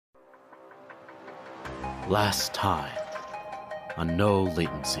last time on No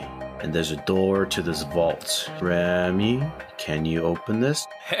Latency. And there's a door to this vault. Remy, can you open this?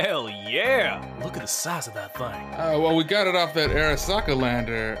 Hell yeah! Look at the size of that thing. Well, we got it off that Arasaka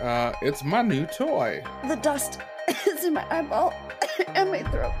lander. It's my new toy. The dust is in my eyeball and my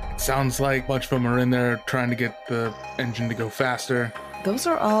throat. Sounds like a bunch of them are in there trying to get the engine to go faster. Those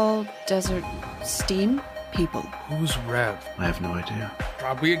are all desert steam people. Who's Rev? I have no idea.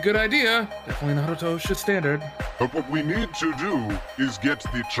 Probably a good idea. Definitely not Otosha standard. But what we need to do is get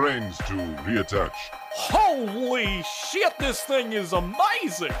the trains to reattach. Holy shit, this thing is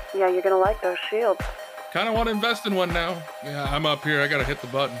amazing! Yeah, you're gonna like those shields. Kind of want to invest in one now. Yeah, I'm up here. I gotta hit the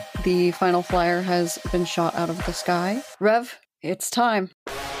button. The final flyer has been shot out of the sky. Rev, it's time.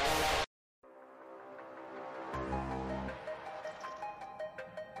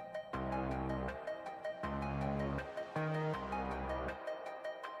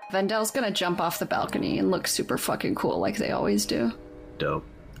 Vendel's gonna jump off the balcony and look super fucking cool like they always do. Dope.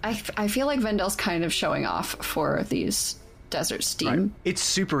 I feel like Vendel's kind of showing off for these desert steam. Right. It's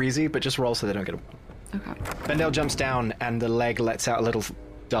super easy, but just roll so they don't get a... Okay. Vendel jumps down and the leg lets out a little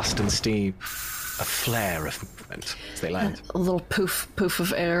dust and steam. A flare of movement as they land. A little poof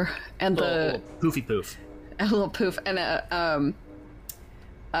of air. And the... Poofy poof. A little poof. And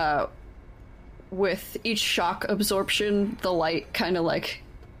with each shock absorption, the light kind of like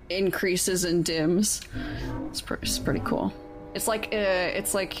increases and dims. It's pretty cool. It's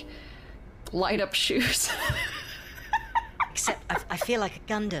like light up shoes. Except I feel like a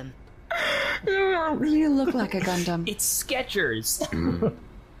Gundam. You don't really look like a Gundam. It's Skechers.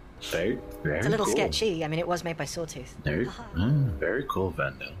 Very It's a little cool. sketchy. I mean, it was made by Sawtooth. Very cool,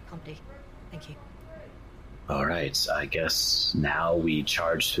 Vendel. Comedy. Thank you. All right, I guess now we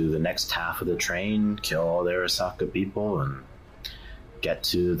charge through the next half of the train, kill all the Arasaka people, and get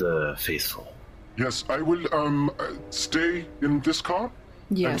to the faithful. Yes, I will stay in this car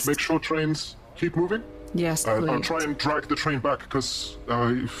Yes. and make sure trains keep moving. Yes, please. I'll try and drag the train back because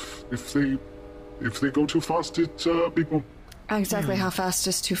if they go too fast, people Exactly how fast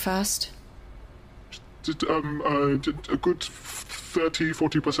is too fast? a good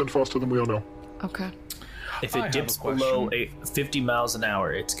 30-40% faster than we are now. Okay. If I it have dips a question. below 50 miles an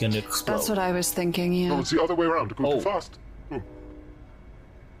hour, it's gonna explode. That's what I was thinking, yeah. No, it's the other way around. Go Oh. too fast. Oh.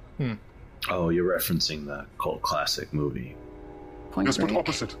 Oh, you're referencing the cult classic movie. Point Yes, Break. but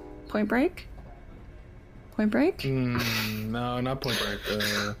opposite. Point Break? Point Break? No, not Point Break.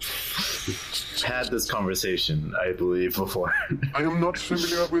 Had this conversation, I believe, before. I am not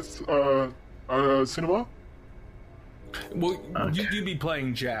familiar with cinema. Well, Okay. you'd be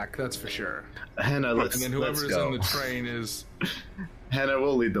playing Jack, that's for sure. Hannah, let's And then let's whoever's go. on the train is Hannah,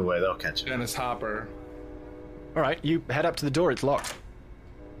 we'll lead the way. They'll catch it. Dennis Hopper. All right, you head up to the door. It's locked.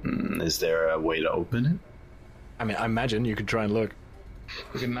 Is there a way to open it? I mean, I imagine you could try and look.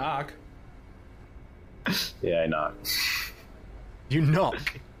 We can knock. Yeah, I knock. You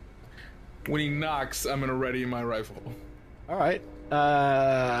knock. When he knocks, I'm gonna ready my rifle. All right.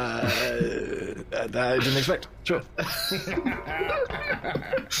 I didn't expect. Sure. You're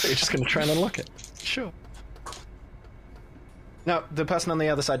just going to try and unlock it. Sure. No, the person on the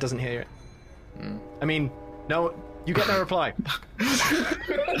other side doesn't hear it. I mean, no, you get no reply.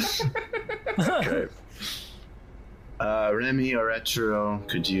 Okay. Remy or Retro,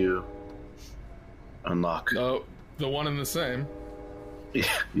 could you unlock? Oh, the one and the same.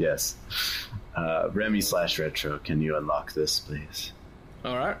 Yes. Remy/Retro, can you unlock this, please?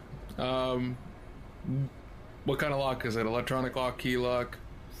 All right. What kind of lock is it? Electronic lock, key lock,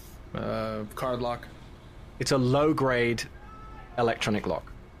 card lock? It's a low-grade electronic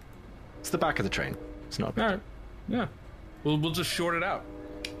lock. It's the back of the train. It's not. All right. Yeah. We'll just short it out.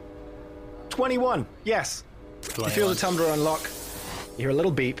 21. Yes. You feel the tumbler unlock. You hear a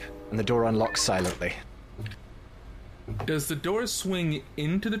little beep, and the door unlocks silently. Does the door swing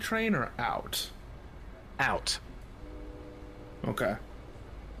into the train or out? Out. Okay.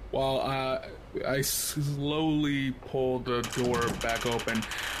 Well, I slowly pull the door back open.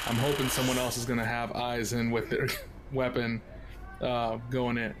 I'm hoping someone else is going to have eyes in with their weapon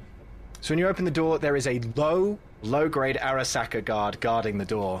going in. So when you open the door, there is a low-grade Arasaka guard guarding the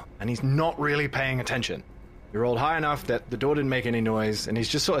door, and he's not really paying attention. You rolled high enough that the door didn't make any noise, and he's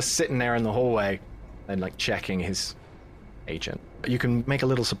just sort of sitting there in the hallway and, like, checking his agent. You can make a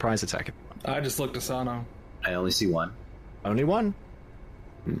little surprise attack if you want. I just looked Asano. I only see one. Only one.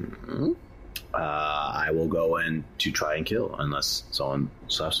 I will go in to try and kill, unless someone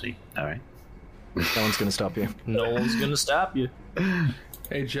stops me. All right. No one's going to stop you. No one's gonna stop you.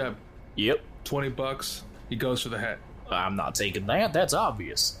 Hey, Jeb, Yep. $20. He goes for the head. I'm not taking that. That's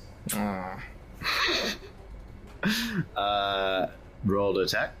obvious. Roll to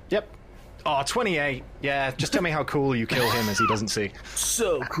attack. Yep. Oh, 28. Yeah, just tell me how cool you kill him as he doesn't see.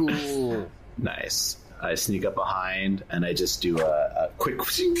 So cool. Nice. I sneak up behind and I just do a quick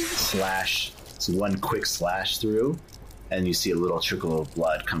slash. It's one quick slash through, and you see a little trickle of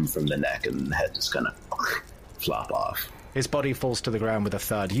blood come from the neck, and the head just kind of flop off. His body falls to the ground with a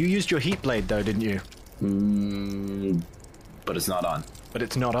thud. You used your heat blade, though, didn't you? But it's not on. But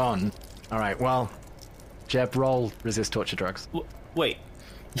it's not on. All right, well, Jeb, roll resist torture drugs. Wait.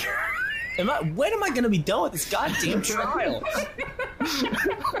 When am I going to be done with this goddamn trial?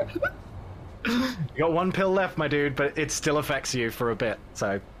 You got one pill left, my dude, but it still affects you for a bit,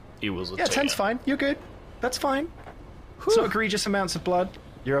 so... It was a 10's fine. You're good. That's fine. It's not egregious amounts of blood.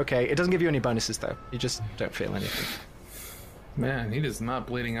 You're okay. It doesn't give you any bonuses, though. You just don't feel anything. Man, he is not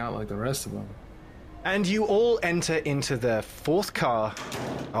bleeding out like the rest of them. And you all enter into the fourth car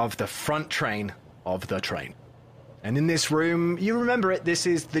of the front train of the train. And in this room, you remember it, this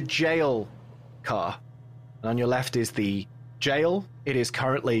is the jail car. And on your left is the jail. It is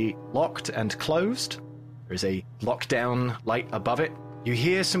currently locked and closed. There is a lockdown light above it. You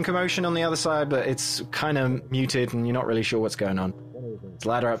hear some commotion on the other side, but it's kind of muted and you're not really sure what's going on. There's a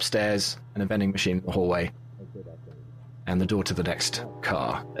ladder upstairs and a vending machine in the hallway. And the door to the next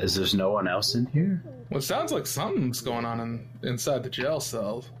car. Is there no one else in here? Well, it sounds like something's going on inside the jail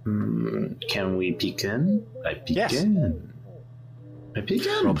cells. Can we peek in? I peek Yes. in. I peek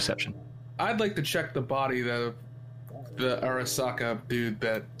in. Roll perception. I'd like to check the body of the Arasaka dude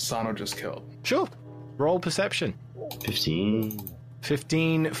that Sano just killed. Sure. Roll perception. 15.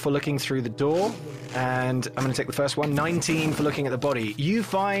 15 for looking through the door, and I'm going to take the first one. 19 for looking at the body. You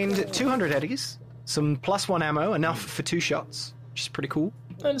find 200 eddies, some +1 ammo, enough for 2 shots, which is pretty cool.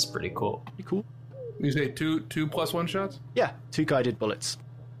 That is pretty cool. Pretty cool. You say two +1 shots? Yeah, 2 guided bullets.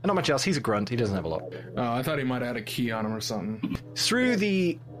 And not much else. He's a grunt. He doesn't have a lot. Oh, I thought he might have had a key on him or something. Through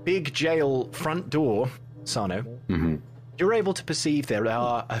the big jail front door, Sano, you're able to perceive there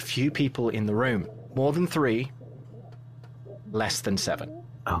are a few people in the room. More than 3, less than 7.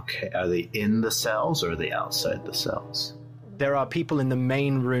 Okay, are they in the cells or are they outside the cells? There are people in the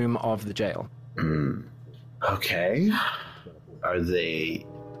main room of the jail. Okay. Are they...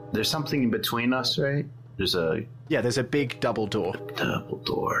 There's something in between us, right? There's a There's a big double door. double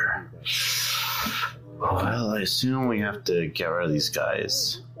door. Well, I assume we have to get rid of these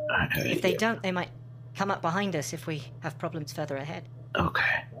guys. If they don't, they might come up behind us if we have problems further ahead.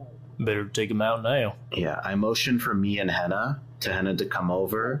 Okay. Better take him out now. Yeah, I motion for me and Henna to come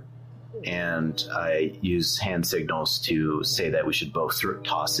over, and I use hand signals to say that we should both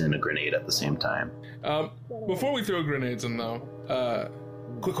toss in a grenade at the same time. Before we throw grenades in, though,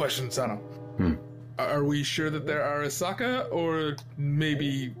 quick question, Sano. Are we sure that they're Arasaka, or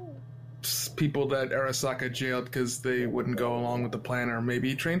maybe people that Arasaka jailed because they wouldn't go along with the plan, or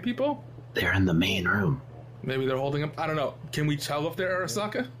maybe train people? They're in the main room. Maybe they're holding them. I don't know. Can we tell if they're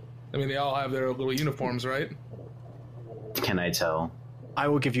Arasaka? I mean, they all have their little uniforms, right? Can I tell? I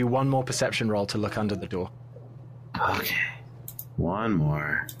will give you one more perception roll to look under the door. Okay. One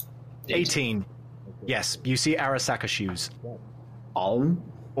more. 18. Yes, you see Arasaka shoes. All?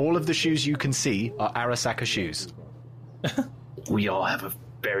 All of the shoes you can see are Arasaka shoes. We all have a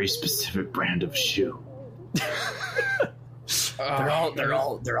very specific brand of shoe. They're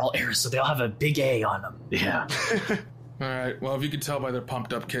all Air, so they all have a big A on them. Yeah. All right. Well, if you could tell by their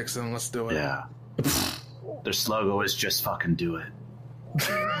pumped up kicks, then let's do it. Yeah. Their slogan is just fucking do it.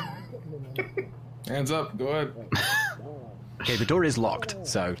 Hands up. Go ahead. Okay, the door is locked,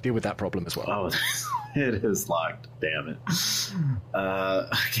 so deal with that problem as well. Oh, it is locked. Damn it.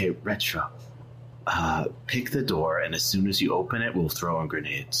 Okay, Retro. Pick the door, and as soon as you open it, we'll throw in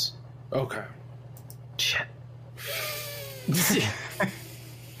grenades. Okay. Shit.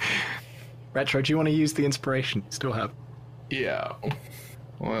 Retro, do you want to use the inspiration you still have? Yeah.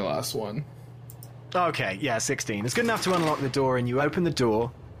 Only last one. Okay, yeah, 16. It's good enough to unlock the door, and you open the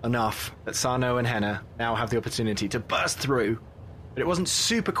door enough that Sano and Henna now have the opportunity to burst through. But it wasn't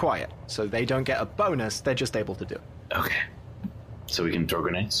super quiet, so they don't get a bonus, they're just able to do it. Okay. So we can throw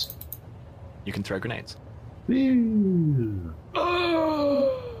grenades? You can throw grenades. Woo!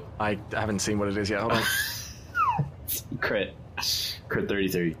 I haven't seen what it is yet, hold on. Crit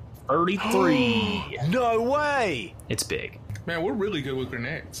 33. 33. No way! It's big. Man, we're really good with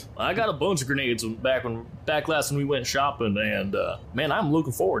grenades. I got a bunch of grenades back last when we went shopping, and man, I'm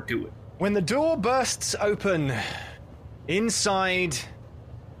looking forward to it. When the door bursts open, inside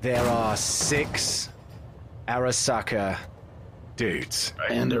there are 6 Arasaka dudes.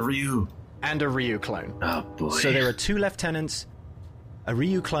 And a Ryu. And a Ryu clone. Oh boy. So there are 2 lieutenants, a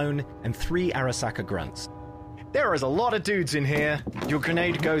Ryu clone, and 3 Arasaka grunts. There is a lot of dudes in here. Your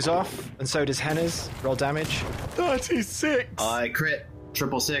grenade goes off, and so does Henna's. Roll damage. 36. I crit.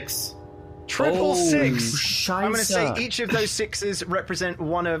 666. Triple six. Scheiße. I'm going to say each of those sixes represent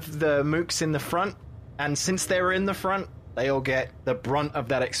one of the mooks in the front, and since they were in the front, they all get the brunt of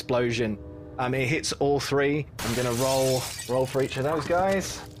that explosion. It hits all three. I'm going to roll for each of those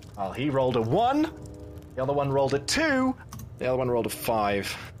guys. Oh, he rolled a 1. The other one rolled a 2. The other one rolled a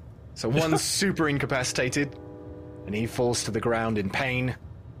 5. So one's super incapacitated, and he falls to the ground in pain.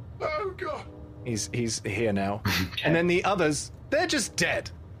 Oh, God. He's here now. And then the others, they're just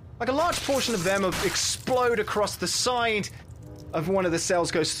dead. Like a large portion of them explode across the side of one of the cells,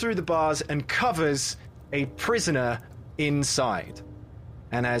 goes through the bars, and covers a prisoner inside.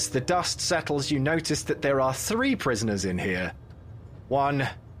 And as the dust settles, you notice that there are 3 prisoners in here. 1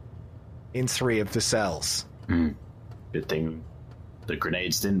 in 3 of the cells. Good thing the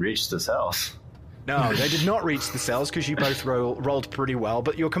grenades didn't reach the cells. No, they did not reach the cells because you both rolled pretty well,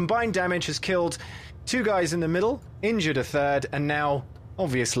 but your combined damage has killed 2 guys in the middle, injured a 3rd, and now,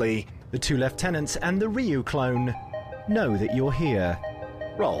 obviously, the 2 lieutenants and the Ryu clone know that you're here.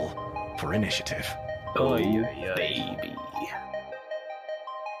 Roll for initiative. Oh, you baby.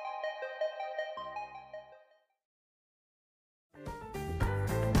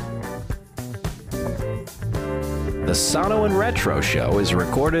 The Sono and Retro Show is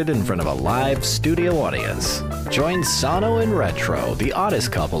recorded in front of a live studio audience. Join Sono and Retro, the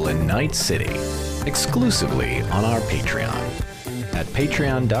oddest couple in Night City, exclusively on our Patreon at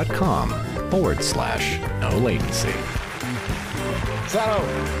patreon.com/no latency. Sato,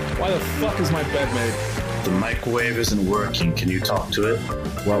 why the fuck is my bed made? The microwave isn't working. Can you talk to it?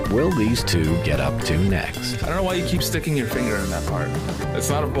 What will these two get up to next? I don't know why you keep sticking your finger in that part. It's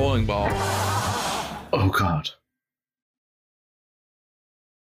not a bowling ball. Oh, God.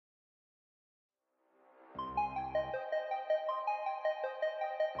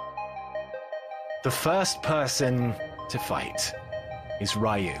 The first person to fight is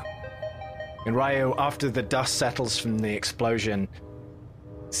Ryu. And Ryu, after the dust settles from the explosion,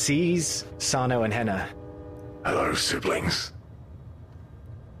 sees Sano and Henna. Hello, siblings.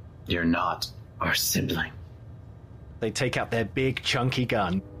 You're not our sibling. They take out their big, chunky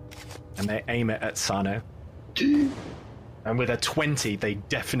gun, and they aim it at Sano. And with a 20, they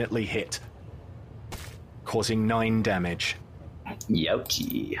definitely hit, causing 9 damage.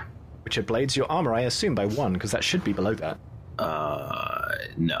 Yoki. Which ablades your armor, I assume, by 1, because that should be below that.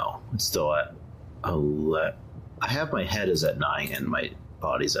 No. It's still at 11. I have my head is at 9 and my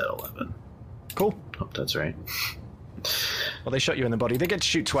body's at 11. Cool. Hope that's right. Well, they shot you in the body. They get to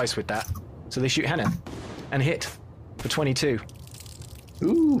shoot twice with that. So they shoot Henna and hit for 22.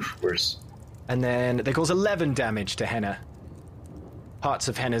 Ooh, worse. And then they cause 11 damage to Henna. Parts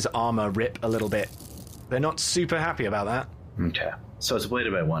of Henna's armor rip a little bit. They're not super happy about that. Okay. So it's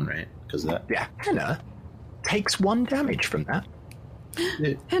bladed by 1, right? Because that. Yeah, Henna takes 1 damage from that.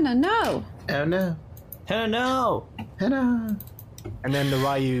 Henna, no! Oh, no. Oh no! Henna. And then the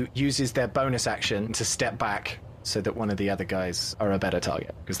Ryu uses their bonus action to step back so that one of the other guys are a better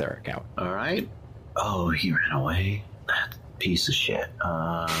target, because they're a coward. All right. Oh, he ran away. That piece of shit.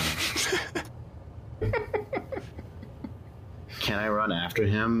 Can I run after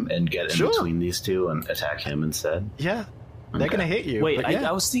him and get in between these two and attack him instead? Yeah. They're Okay. going to hit you. Wait, but yeah.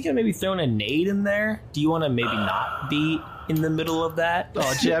 I was thinking of maybe throwing a nade in there. Do you want to maybe not be in the middle of that?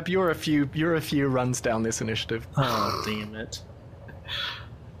 Oh, Jeb, you're a few runs down this initiative. Oh, damn it.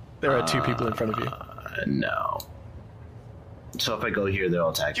 There are 2 people in front of you. No. So if I go here,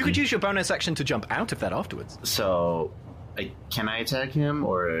 they'll attack You me. could use your bonus action to jump out of that afterwards. So, can I attack him,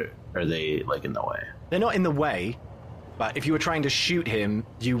 or are they, like, in the way? They're not in the way, but if you were trying to shoot him,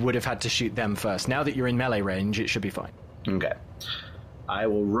 you would have had to shoot them first. Now that you're in melee range, it should be fine. Okay. I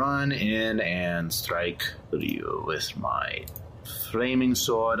will run in and strike you with my flaming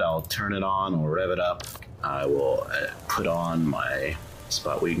sword. I'll turn it on or rev it up. I will put on my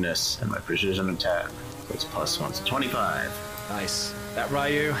spot weakness and my precision attack. So it's +1, so 25. Nice. That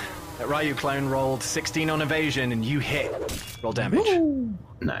Ryu clone rolled 16 on evasion, and you hit. Roll damage. Woo.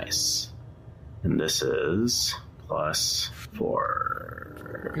 Nice. And this is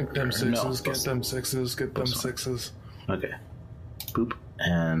 +4. Get them 6s, No, get them 6s, get them 6s. Okay. Boop.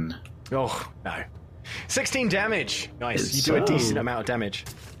 And Oh, no. 16 damage. Nice. It's You do a so- decent amount of damage.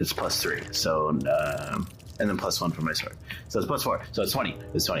 it's +3. So, and then +1 for my sword. So it's +4. So it's 20.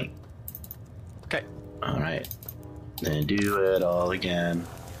 It's 20. Okay. All right. Then do it all again.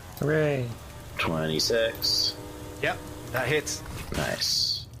 Hooray. 26. Yep, that hits.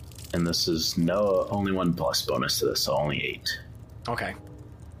 Nice. And this is only 1 plus bonus to this, so only 8. Okay.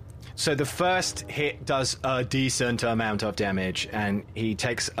 So the first hit does a decent amount of damage, and he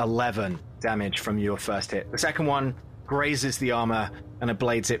takes 11 damage from your first hit. The second one grazes the armor and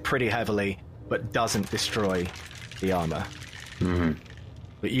ablades it pretty heavily, but doesn't destroy the armor. Mm-hmm.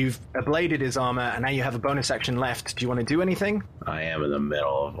 But you've abladed his armor, and now you have a bonus action left. Do you want to do anything? I am in the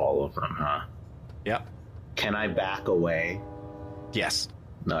middle of all of them, huh? Yep. Can I back away? Yes.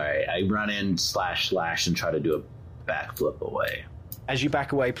 All right, I run in slash and try to do a backflip away. As you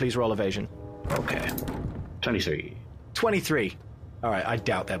back away, please roll evasion. Okay. 23. 23. All right, I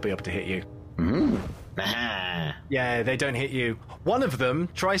doubt they'll be able to hit you. Mm-hmm. Aha. Yeah, they don't hit you. One of them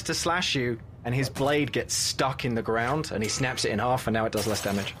tries to slash you, and his blade gets stuck in the ground, and he snaps it in half, and now it does less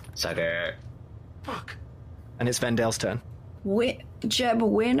damage. Sucker. Fuck. And it's Vendel's turn. Jeb,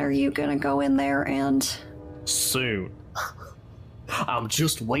 when are you gonna go in there and... Soon. I'm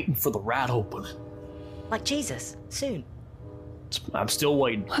just waiting for the rat open. Like Jesus, soon. I'm still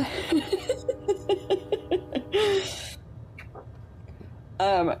waiting.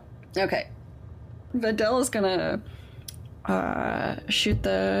 Okay. Vendel is gonna shoot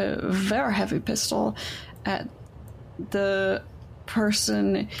the very heavy pistol at the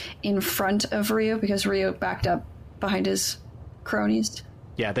person in front of Ryu, because Ryu backed up behind his cronies.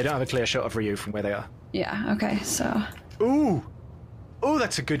 Yeah, they don't have a clear shot of Ryu from where they are. Yeah, okay, so... Ooh,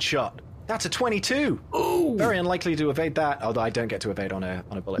 that's a good shot. That's a 22. Ooh. Very unlikely to evade that, although I don't get to evade on a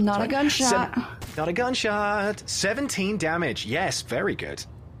bullet. Not a gunshot. Not a gunshot. 17 damage. Yes, very good.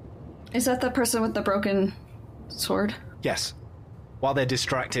 Is that the person with the broken sword? Yes. While they're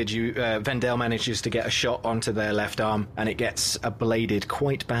distracted, Vendel manages to get a shot onto their left arm, and it gets abladed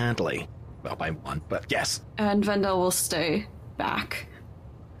quite badly. Well, by one, but yes. And Vendel will stay back.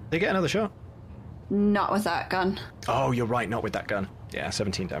 They get another shot. Not with that gun. Oh, you're right, not with that gun. Yeah,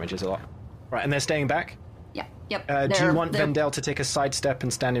 17 damage is a lot. Right, and they're staying back? Yeah, yep. Do you want Vendel to take a sidestep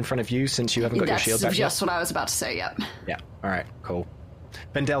and stand in front of you since you haven't got your shield back That's just what I was about to say, yep. Yeah, alright, cool.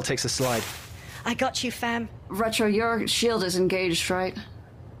 Vendel takes a slide. I got you, fam. Retro, your shield is engaged, right?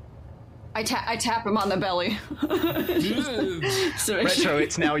 I tap him on the belly. Retro,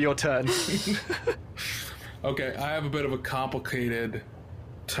 it's now your turn. Okay, I have a bit of a complicated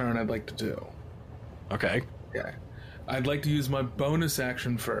turn I'd like to do. Okay. Okay. I'd like to use my bonus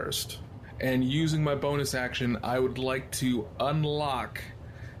action first. And using my bonus action, I would like to unlock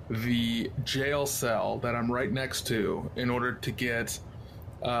the jail cell that I'm right next to in order to get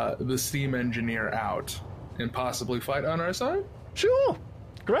the steam engineer out and possibly fight on our side. Sure.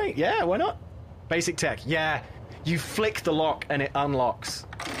 Great, yeah, why not? Basic tech, yeah. You flick the lock and it unlocks.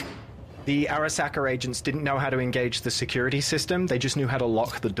 The Arasaka agents didn't know how to engage the security system, they just knew how to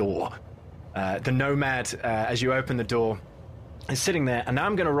lock the door. The Nomad, as you open the door, is sitting there, and now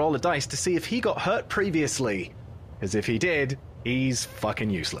I'm going to roll a dice to see if he got hurt previously. Because if he did, he's fucking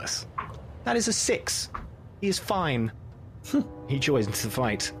useless. That is a 6. He is fine. He joins the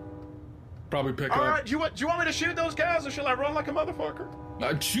fight. Probably pick up. Alright, do you want me to shoot those guys, or shall I run like a motherfucker?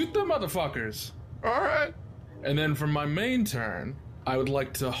 I'd shoot the motherfuckers. Alright. And then for my main turn, I would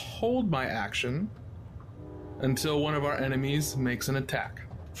like to hold my action until one of our enemies makes an attack.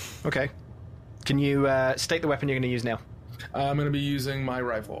 Okay. Can you state the weapon you're going to use now? I'm going to be using my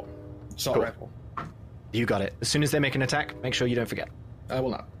rifle. Assault rifle. You got it. As soon as they make an attack, make sure you don't forget. I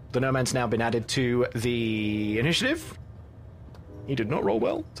will not. The Nomad's now been added to the initiative. He did not roll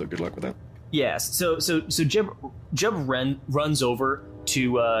well, so good luck with that. Yes. So Jeb runs over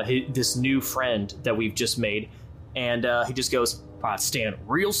to this new friend that we've just made, and he just goes, "All right, stand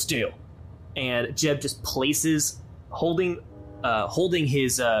real still." And Jeb just places, holding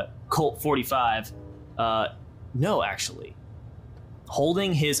his Colt 45. No, actually,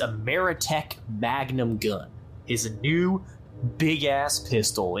 holding his Ameritech Magnum gun, his new big ass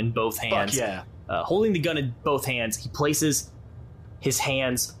pistol in both hands. Fuck yeah. Holding the gun in both hands, he places his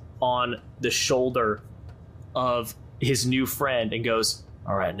hands on the shoulder of his new friend and goes,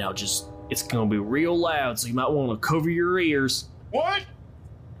 "All right, now it's going to be real loud, so you might want to cover your ears." What?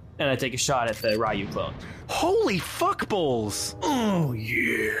 And I take a shot at the Ryu clone. Holy fuckballs! Oh,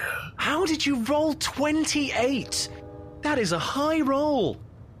 yeah. How did you roll 28? That is a high roll.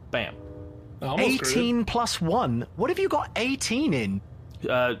 Bam. 18 plus 1. What have you got 18 in?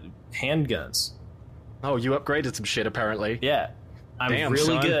 Handguns. Oh, you upgraded some shit, apparently. Yeah. I'm Damn, really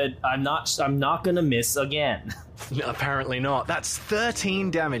son. good. I'm not gonna miss again. Apparently not. That's 13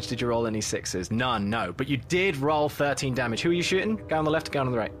 damage. Did you roll any 6s? None, no. But you did roll 13 damage. Who are you shooting? Guy on the left or guy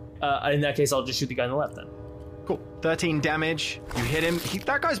on the right? In that case, I'll just shoot the guy on the left then. Cool. 13 damage. You hit him.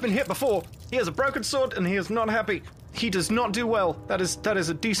 That guy's been hit before. He has a broken sword and he is not happy. He does not do well. That is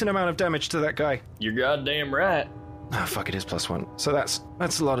a decent amount of damage to that guy. You're goddamn right. Ah, fuck, it is +1. So that's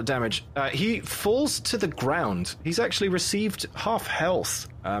a lot of damage. He falls to the ground. He's actually received half health.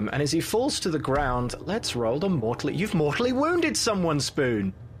 And as he falls to the ground, let's roll the mortally... You've mortally wounded someone,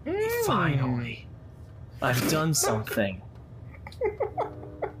 Spoon! Finally. I've done something.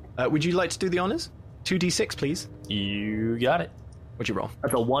 Would you like to do the honors? 2d6, please. You got it. What'd you roll?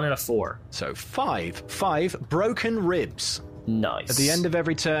 That's a 1 and a 4. So 5. 5 broken ribs. Nice. At the end of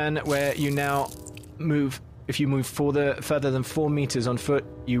every turn, where you now move... If you move further than 4 meters on foot,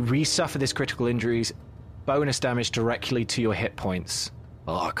 you resuffer this critical injuries, bonus damage directly to your hit points.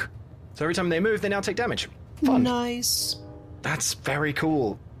 Fuck. So every time they move, they now take damage. Fun. Nice. That's very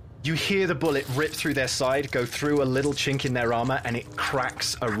cool. You hear the bullet rip through their side, go through a little chink in their armor, and it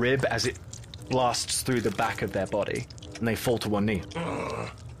cracks a rib as it blasts through the back of their body, and they fall to one knee.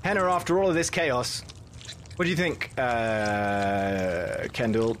 Henna, after all of this chaos, what do you think,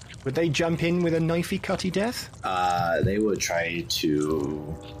 Kendall? Would they jump in with a knifey cutty death? They would try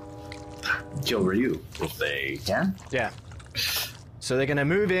to kill Ryu if they can. Yeah. So they're going to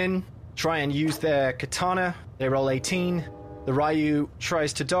move in, try and use their katana. They roll 18. The Ryu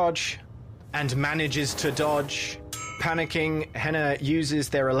tries to dodge and manages to dodge. Panicking, Henna uses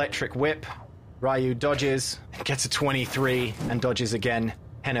their electric whip. Ryu dodges, gets a 23, and dodges again.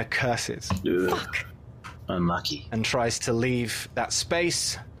 Henna curses. Fuck. Unlucky. And tries to leave that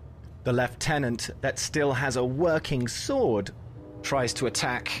space. The lieutenant that still has a working sword tries to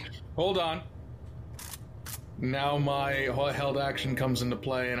attack. Hold on. Now my held action comes into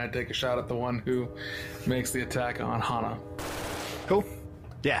play, and I take a shot at the one who makes the attack on Hana. Cool.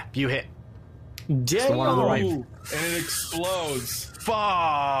 Yeah, you hit. Damn. The one on the right. And it explodes.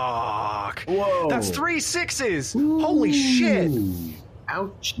 Fuck! Whoa. That's 3 6s! Holy shit!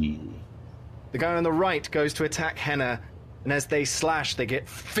 Ouchie. The guy on the right goes to attack Henna, and as they slash, they get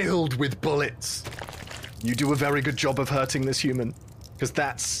filled with bullets. You do a very good job of hurting this human, because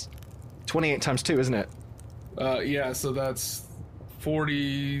that's 28 times 2, isn't it? Yeah, so that's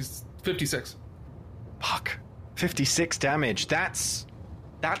 56. Fuck. 56 damage. That's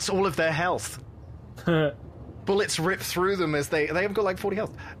all of their health. Bullets rip through them as they have got like 40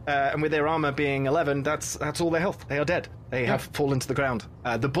 health. And with their armor being 11, that's all their health. They are dead. They have fallen to the ground.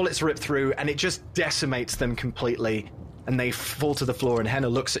 The bullets rip through, and it just decimates them completely, and they fall to the floor, and Henna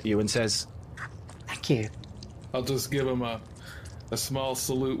looks at you and says, "Thank you." I'll just give him a small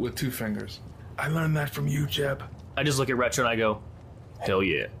salute with 2 fingers. I learned that from you, Jeb. I just look at Retro and I go, hell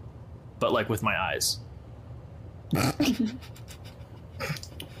yeah. But like with my eyes.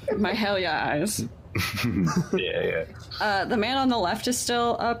 My hell yeah eyes. Yeah. The man on the left is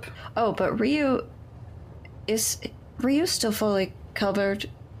still up. Oh, but Ryu still fully covered,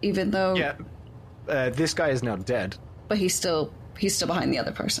 even though... Yeah, this guy is now dead. But he's still behind the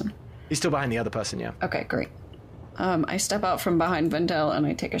other person. He's still behind the other person, yeah. Okay, great. I step out from behind Vendel and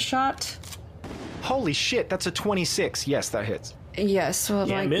I take a shot. Holy shit, that's a 26. Yes, that hits. Yes, well,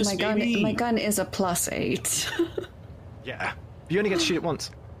 Yeah, my gun is a +8. Yeah. You only get to shoot it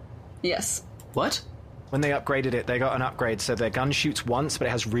once. Yes. What? When they upgraded it, they got an upgrade, so their gun shoots once, but it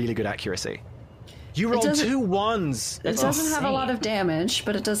has really good accuracy. You rolled 2 1s. It doesn't have a lot of damage,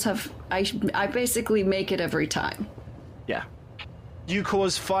 but it does have... I basically make it every time. Yeah. You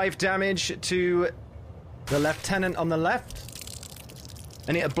cause 5 damage to the lieutenant on the left,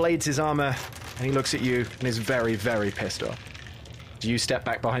 and it ablades his armor, and he looks at you and is very, very pissed off. Do you step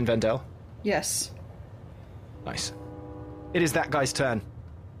back behind Vendel? Yes. Nice. It is that guy's turn.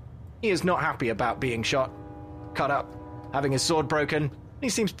 He is not happy about being shot, cut up, having his sword broken. He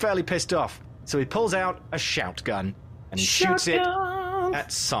seems fairly pissed off. So he pulls out a shout gun, and he shoots it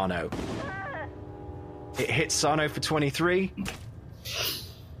at Sano. It hits Sano for 23,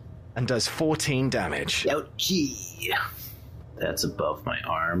 and does 14 damage. Ouchie. That's above my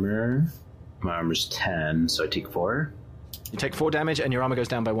armor. My armor's 10, so I take 4. You take 4 damage, and your armor goes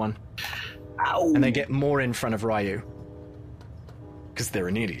down by 1. Ow. And they get more in front of Ryu. Because they're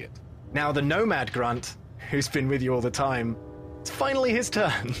an idiot. Now the Nomad Grunt, who's been with you all the time, it's finally his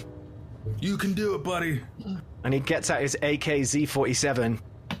turn. You can do it, buddy. And he gets out his AK-Z47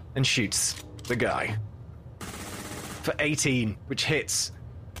 and shoots the guy. For 18, which hits.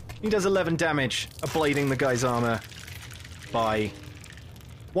 He does 11 damage, ablading the guy's armor by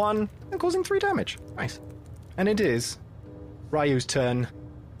 1 and causing 3 damage. Nice. And it is Ryu's turn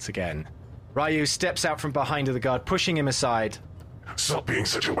once again. Ryu steps out from behind the guard, pushing him aside. Stop being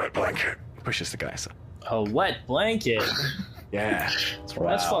such a wet blanket. Pushes the guy aside. A wet blanket? Yeah.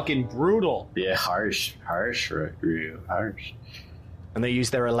 That's fucking brutal. Yeah, harsh, Ryu, harsh. And they use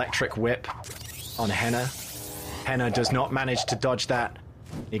their electric whip on Henna. Henna does not manage to dodge that.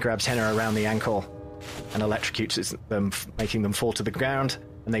 He grabs Henna around the ankle and electrocutes them, making them fall to the ground,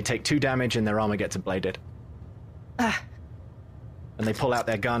 and they take 2 damage and their armor gets ablated. And they pull out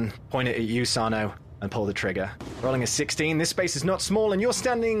their gun, point it at you, Sano, and pull the trigger. Rolling a 16, this space is not small, and you're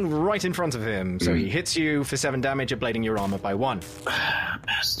standing right in front of him, so he hits you for 7 damage, ablating your armor by 1.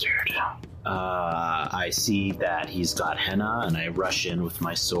 Bastard. I see that he's got henna, and I rush in with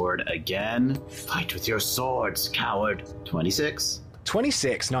my sword again. Fight with your swords, coward. 26.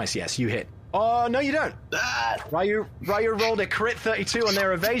 26, nice, yes, you hit. Oh, no you don't. Ryu rolled a crit 32 on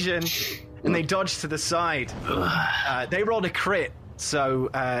their evasion, and they dodged to the side. They rolled a crit, so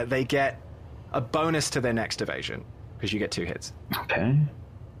they get a bonus to their next evasion, because you get 2 hits. Okay.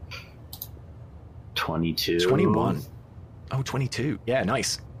 22. 21. Oh, 22. Yeah,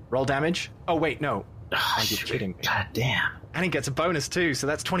 nice. Roll damage. Oh, wait, no. Oh, you're kidding me. God damn. And he gets a bonus, too, so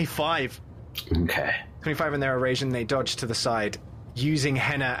that's 25. Okay. 25 in their evasion, they dodge to the side. Using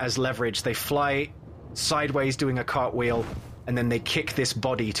henna as leverage, they fly sideways doing a cartwheel, and then they kick this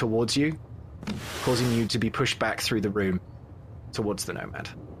body towards you, causing you to be pushed back through the room towards the nomad.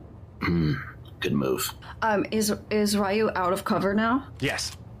 Good move. Is Ryu out of cover now?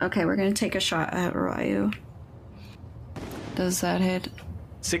 Yes. Okay, we're gonna take a shot at Ryu. Does that hit?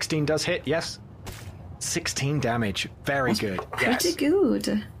 16 does hit, yes. 16 damage. Very good. Pretty Yes.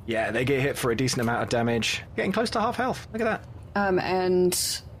 good. Yeah, they get hit for a decent amount of damage. Getting close to half health. Look at that.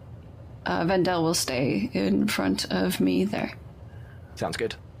 And Vendel will stay in front of me there. Sounds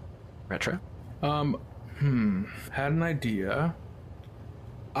good. Retro? Had an idea.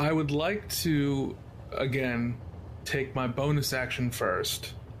 I would like to, again, take my bonus action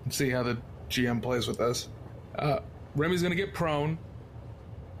first and see how the GM plays with this. Remy's going to get prone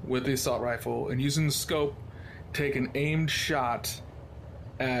with the assault rifle and using the scope, take an aimed shot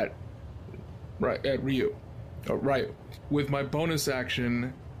at Ryu. With my bonus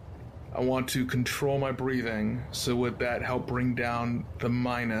action, I want to control my breathing, so would that help bring down the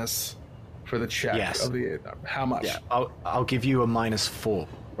minus for the check? Yes. Of the, how much? Yeah, I'll give you a -4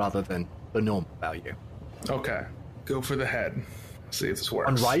 rather than the normal value. Okay. Go for the head. See if this works.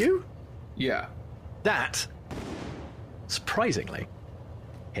 On Ryu? Yeah. That, surprisingly,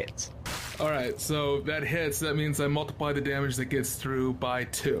 hits. Alright, so that hits. That means I multiply the damage that gets through by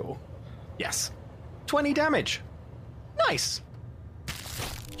 2. Yes. 20 damage. Nice.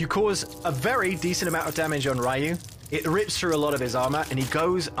 You cause a very decent amount of damage on Ryu. It rips through a lot of his armor, and he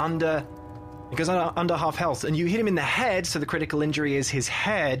goes under half health. And you hit him in the head, so the critical injury is his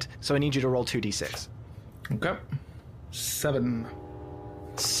head. So I need you to roll 2d6. Okay. 7.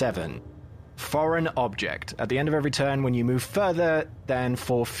 7. Foreign object. At the end of every turn, when you move further than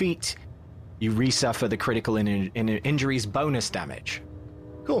 4 feet, you resuffer the critical injuries bonus damage.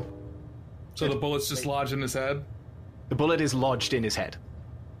 Cool. So the bullet's just lodged in his head? The bullet is lodged in his head.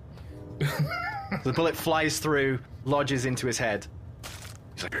 The bullet flies through, lodges into his head.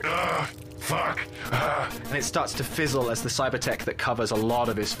 He's like, fuck. And it starts to fizzle as the cybertech that covers a lot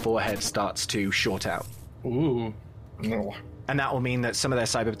of his forehead starts to short out. Ooh. No. And that will mean that some of their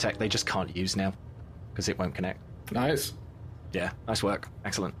cybertech they just can't use now, because it won't connect. Nice. Yeah, nice work.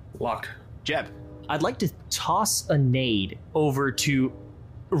 Excellent. Luck. Jeb. I'd like to toss a nade over to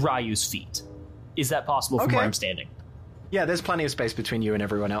Ryu's feet. Is that possible from where I'm standing? Yeah, there's plenty of space between you and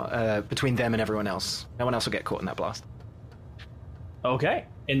everyone else. Between them and everyone else. No one else will get caught in that blast. Okay.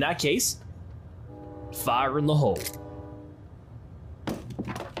 In that case, fire in the hole.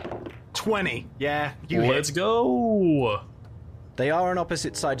 20. Yeah, you Let's hit. go. They are on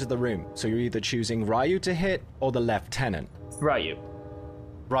opposite sides of the room, so you're either choosing Ryu to hit or the lieutenant. Ryu.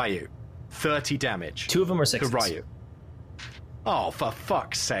 30 damage. 2 of them are 6s. To Ryu. Oh, for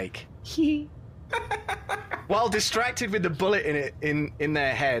fuck's sake. While distracted with the bullet in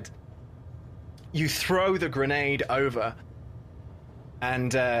their head, you throw the grenade over,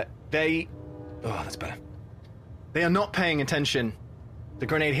 and they... Oh, that's better. They are not paying attention. The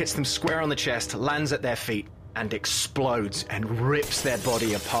grenade hits them square on the chest, lands at their feet, and explodes and rips their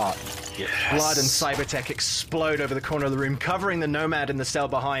body apart. Yes. Blood and cybertech explode over the corner of the room, covering the nomad in the cell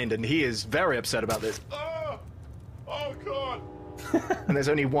behind, and he is very upset about this. Oh, God! And there's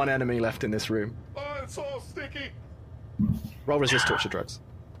only one enemy left in this room. Oh, it's all sticky! Roll resist torture drugs.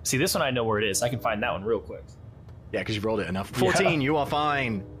 See, this one I know where it is. I can find that one real quick. Yeah, because you've rolled it enough. 14, you are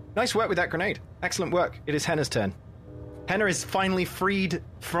fine. Nice work with that grenade. Excellent work. It is Henna's turn. Henna is finally freed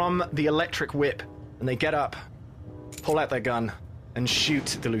from the electric whip, and they get up, pull out their gun, and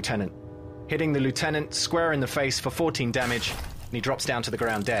shoot the lieutenant. Hitting the lieutenant square in the face for 14 damage, and he drops down to the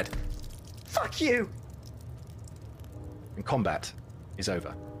ground dead. Fuck you! And combat is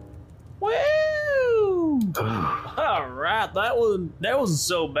over. Woo! All right, that wasn't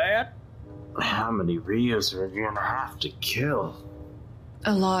so bad. How many Rios are we gonna have to kill?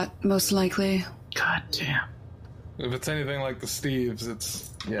 A lot, most likely. God damn. If it's anything like the Steves,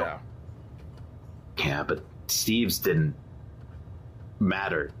 it's... Yeah. Yeah, but Steve's didn't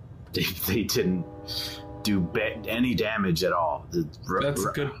matter. They didn't do any damage at all. That's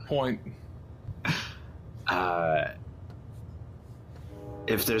a good point.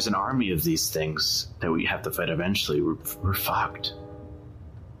 If there's an army of these things that we have to fight eventually, we're fucked.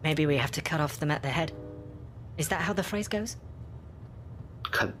 Maybe we have to cut off them at the head. Is that how the phrase goes?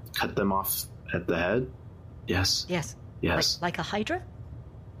 Cut them off at the head? Yes. Yes. Yes. Like a hydra?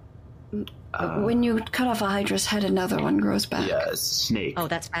 When you cut off a hydra's head, another one grows back. Yeah, it's a snake. Oh,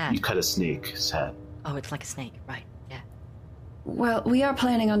 that's bad. You cut a snake's head. Oh, it's like a snake, right, yeah. Well, we are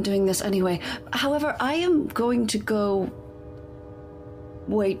planning on doing this anyway. However, I am going to go...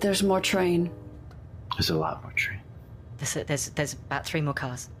 Wait, there's more train. There's a lot more train. There's about 3 more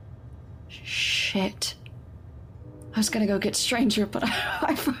cars. Shit. I was gonna go get Stranger, but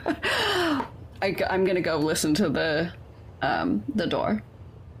I'm gonna go listen to the door.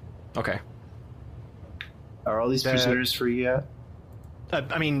 Okay. Are all these prisoners free yet?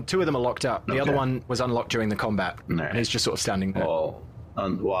 I mean, 2 of them are locked up. The other one was unlocked during the combat. Right. And he's just sort of standing there. Well,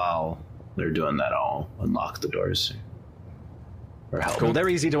 while they're doing that, I'll unlock the doors. Or help. Cool. They're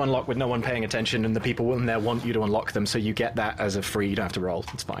easy to unlock with no one paying attention, and the people in there want you to unlock them, so you get that as a free. You don't have to roll.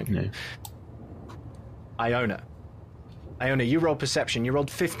 It's fine. Yeah. Iona, you rolled perception. You rolled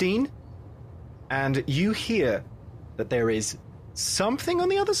 15, and you hear that there is something on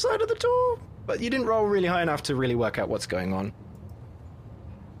the other side of the door, but you didn't roll really high enough to really work out what's going on.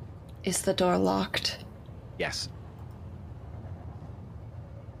 Is the door locked? Yes.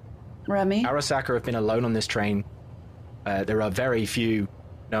 Remy? Arasaka have been alone on this train. There are very few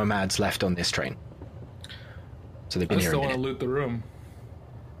nomads left on this train. So they've been I here still a want to minute. loot the room.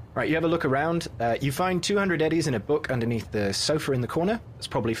 Right, you have a look around. You find 200 eddies in a book underneath the sofa in the corner. It's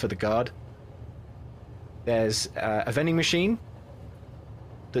probably for the guard. There's a vending machine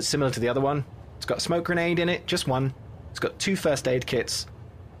that's similar to the other one. It's got a smoke grenade in it, just one. It's got 2 first aid kits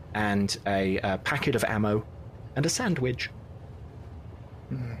and a packet of ammo and a sandwich.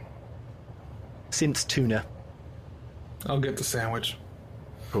 Since tuna. I'll get the sandwich.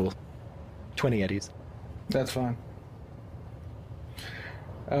 Cool. 20 eddies. That's fine.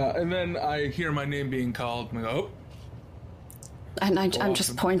 And then I hear my name being called, and I go, oh. And I'm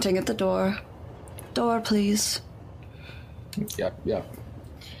just pointing at the door. Door, please. Yep.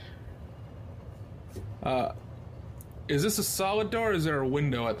 Is this a solid door, or is there a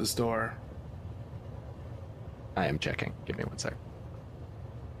window at this door? I am checking. Give me 1 sec.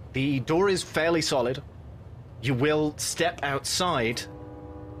 The door is fairly solid. You will step outside,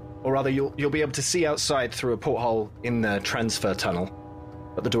 or rather you'll be able to see outside through a porthole in the transfer tunnel,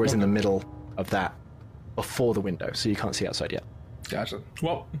 but the door is in the middle of that, before the window, so you can't see outside yet. Gotcha.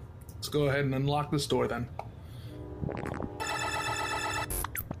 Well, let's go ahead and unlock this door then.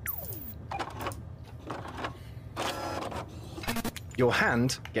 Your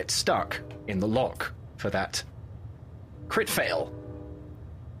hand gets stuck in the lock for that crit fail.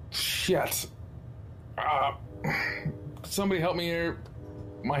 Shit. Somebody help me here.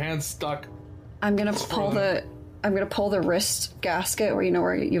 My hand's stuck. I'm gonna pull the wrist gasket where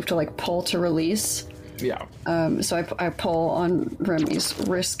where you have to like pull to release. Yeah. So I pull on Remy's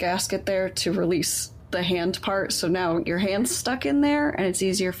wrist gasket there to release the hand part. So now your hand's stuck in there, and it's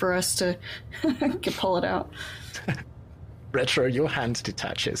easier for us to pull it out. Retro, your hand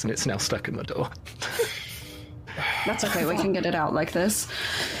detaches, and it's now stuck in the door. That's okay. We can get it out like this.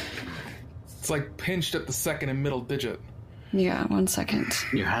 It's like pinched at the second and middle digit. Yeah, 1 second.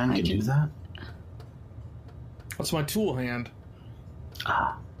 Your hand can do that? That's my tool hand.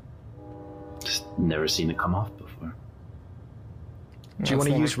 Just never seen it come off before. Do you want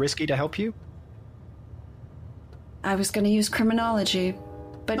to use Risky to help you? I was going to use criminology,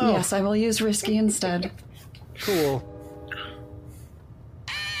 but yes, I will use Risky instead. Cool.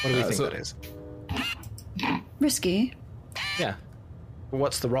 What do we think that is? Risky? Yeah.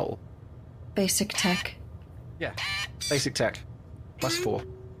 What's the role? Basic tech. Yeah. Basic tech. +4.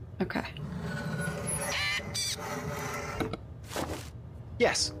 Okay.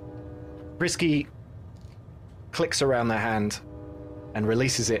 Yes. Risky clicks around the hand and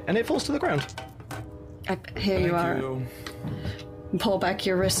releases it, and it falls to the ground. Here you are. You. Pull back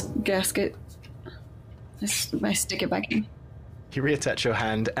your wrist gasket. I stick it back in. You reattach your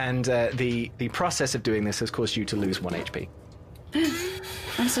hand, and the process of doing this has caused you to lose 1 HP.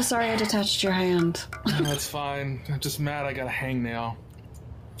 I'm so sorry I detached your hand. That's fine. I'm just mad I got a hangnail.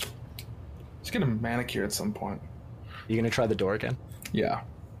 Let's get a manicure at some point. You gonna try the door again? Yeah.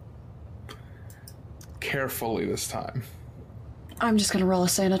 carefully this time. I'm just gonna roll a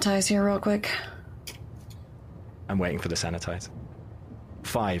sanitize here real quick. I'm waiting for the sanitize.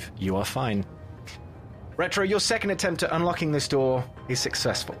 5, you are fine. Retro, your second attempt at unlocking this door is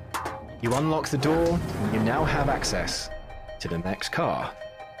successful. You unlock the door, and you now have access to the next car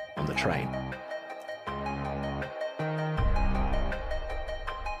on the train.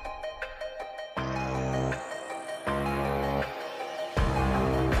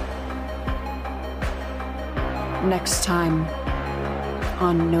 Next time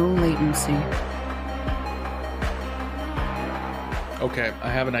on No Latency. Okay, I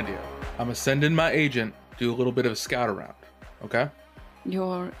have an idea. I'm gonna send in my agent, do a little bit of a scout around, okay?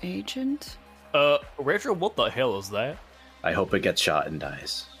 Your agent? Retro, what the hell is that? I hope it gets shot and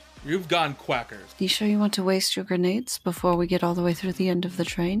dies. You've gone quackers. You sure you want to waste your grenades before we get all the way through the end of the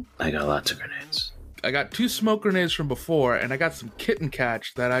train? I got lots of grenades. I got 2 smoke grenades from before, and I got some kitten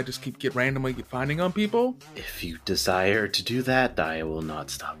catch that I just randomly finding on people. If you desire to do that, I will not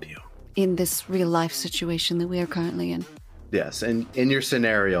stop you. In this real life situation that we are currently in. Yes, and in your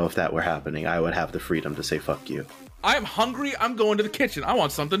scenario, if that were happening, I would have the freedom to say fuck you. I'm hungry, I'm going to the kitchen. I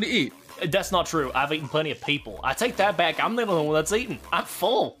want something to eat. That's not true. I've eaten plenty of people. I take that back. I'm the only one that's eaten. I'm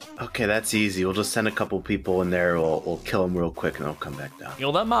full. Okay, that's easy. We'll just send a couple people in there. We'll kill them real quick, and they'll come back down. You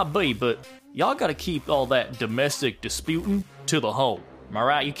know, that might be, but y'all gotta keep all that domestic disputing to the home. Am I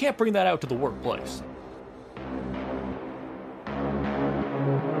right? You can't bring that out to the workplace.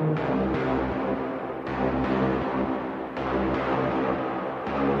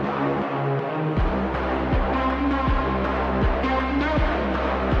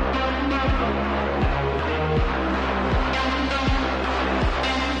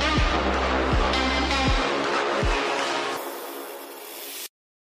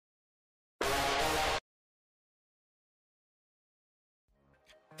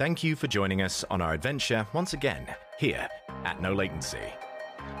 Thank you for joining us on our adventure once again here at No Latency.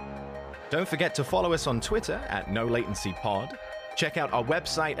 Don't forget to follow us on Twitter at NoLatencyPod. Check out our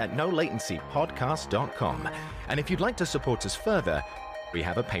website at NoLatencyPodcast.com. And if you'd like to support us further, we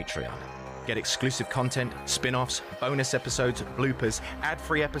have a Patreon. Get exclusive content, spin-offs, bonus episodes, bloopers,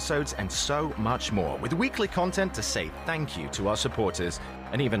 ad-free episodes, and so much more, with weekly content to say thank you to our supporters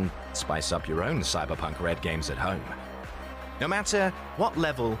and even spice up your own Cyberpunk Red games at home. No matter what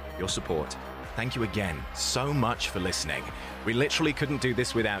level your support, thank you again so much for listening. We literally couldn't do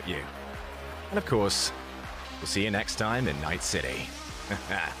this without you. And of course, we'll see you next time in Night City.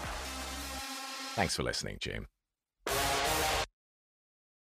 Thanks for listening, Jim.